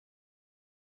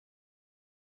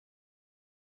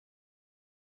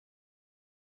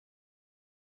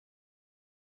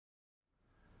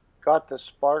Got the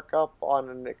Spark up on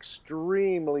an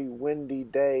extremely windy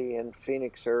day in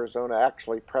Phoenix, Arizona,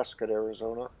 actually Prescott,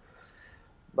 Arizona.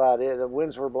 But the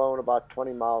winds were blowing about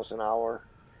 20 miles an hour,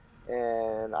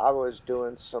 and I was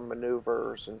doing some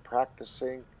maneuvers and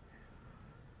practicing.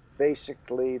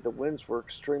 Basically, the winds were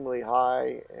extremely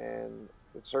high, and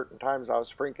at certain times I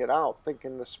was freaking out,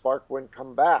 thinking the Spark wouldn't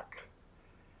come back.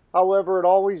 However, it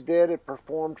always did. It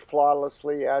performed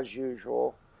flawlessly as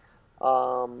usual.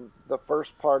 The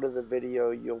first part of the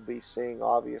video you'll be seeing,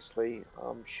 obviously,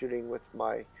 shooting with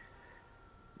my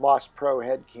Mospro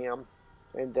head cam.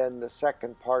 And then the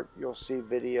second part, you'll see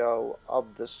video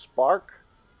of the Spark.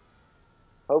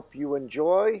 Hope you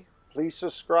enjoy. Please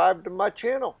subscribe to my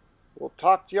channel. We'll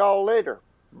talk to y'all later.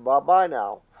 Bye-bye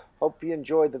now. Hope you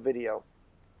enjoy the video.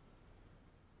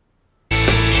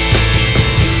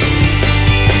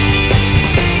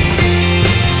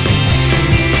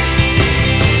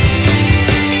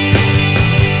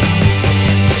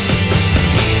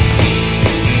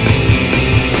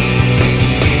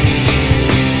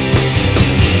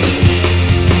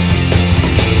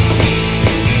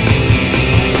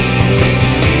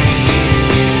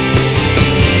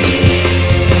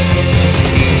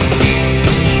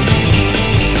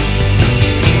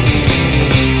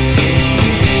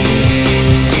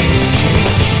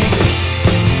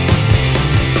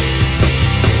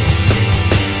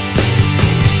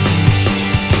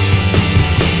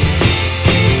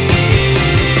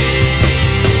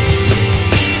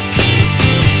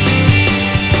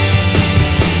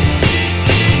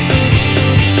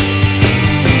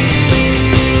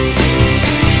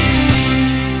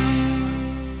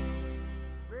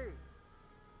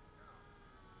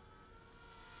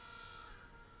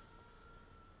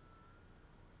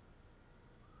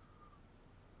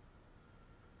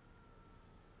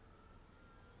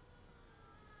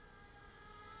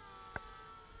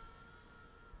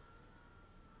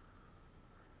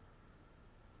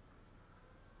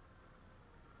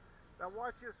 Now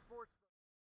watch this sports.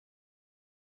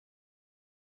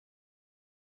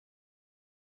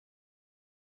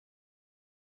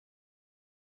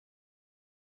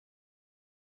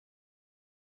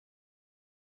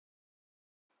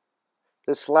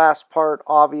 This last part,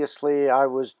 obviously, I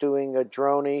was doing a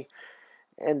droney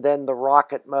and then the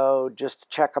rocket mode just to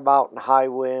check them out in high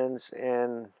winds.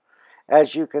 And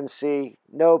as you can see,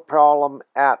 no problem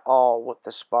at all with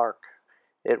the Spark.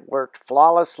 It worked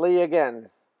flawlessly again.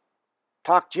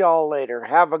 Talk to y'all later.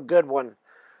 Have a good one.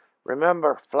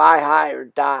 Remember, fly high or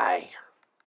die.